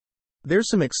There's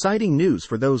some exciting news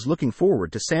for those looking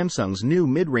forward to Samsung's new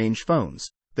mid-range phones,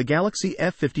 the Galaxy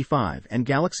F55 and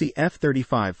Galaxy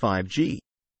F35 5G.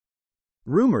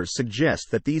 Rumors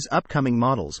suggest that these upcoming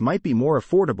models might be more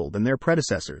affordable than their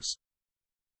predecessors.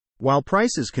 While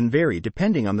prices can vary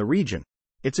depending on the region,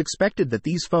 it's expected that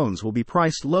these phones will be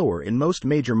priced lower in most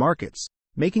major markets,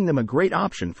 making them a great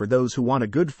option for those who want a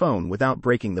good phone without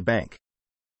breaking the bank.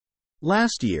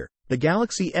 Last year, the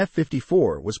Galaxy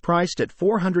F54 was priced at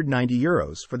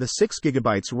 €490 for the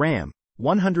 6GB RAM,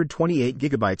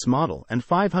 128GB model and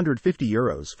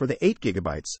 €550 for the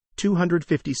 8GB,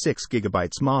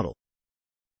 256GB model.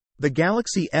 The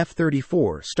Galaxy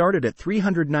F34 started at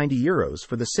 €390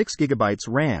 for the 6GB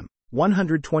RAM,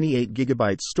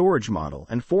 128GB storage model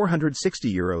and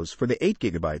 €460 for the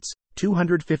 8GB,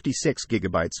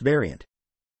 256GB variant.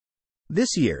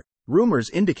 This year, rumors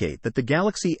indicate that the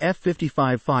Galaxy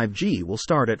F55 5G will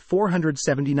start at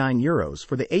 €479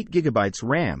 for the 8GB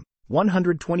RAM,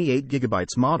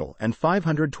 128GB model and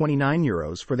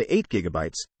 €529 for the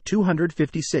 8GB,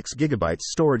 256GB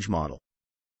storage model.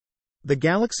 The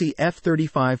Galaxy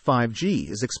F35 5G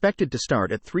is expected to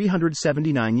start at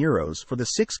 €379 for the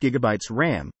 6GB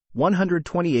RAM,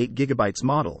 128GB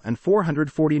model and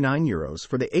 €449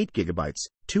 for the 8GB,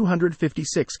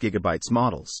 256GB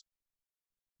models.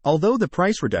 Although the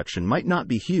price reduction might not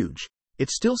be huge,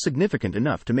 it's still significant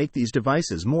enough to make these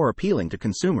devices more appealing to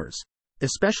consumers,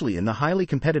 especially in the highly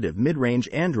competitive mid-range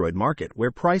Android market where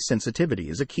price sensitivity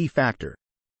is a key factor.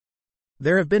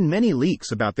 There have been many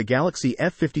leaks about the Galaxy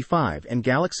F55 and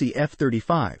Galaxy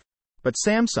F35, but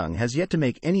Samsung has yet to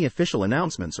make any official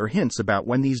announcements or hints about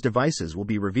when these devices will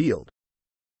be revealed.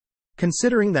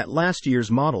 Considering that last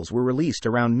year's models were released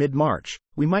around mid-March,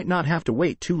 we might not have to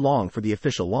wait too long for the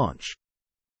official launch.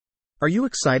 Are you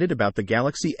excited about the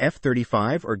Galaxy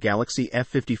F35 or Galaxy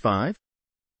F55?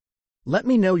 Let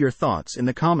me know your thoughts in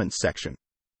the comments section.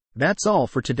 That's all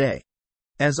for today.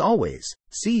 As always,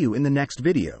 see you in the next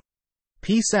video.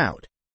 Peace out.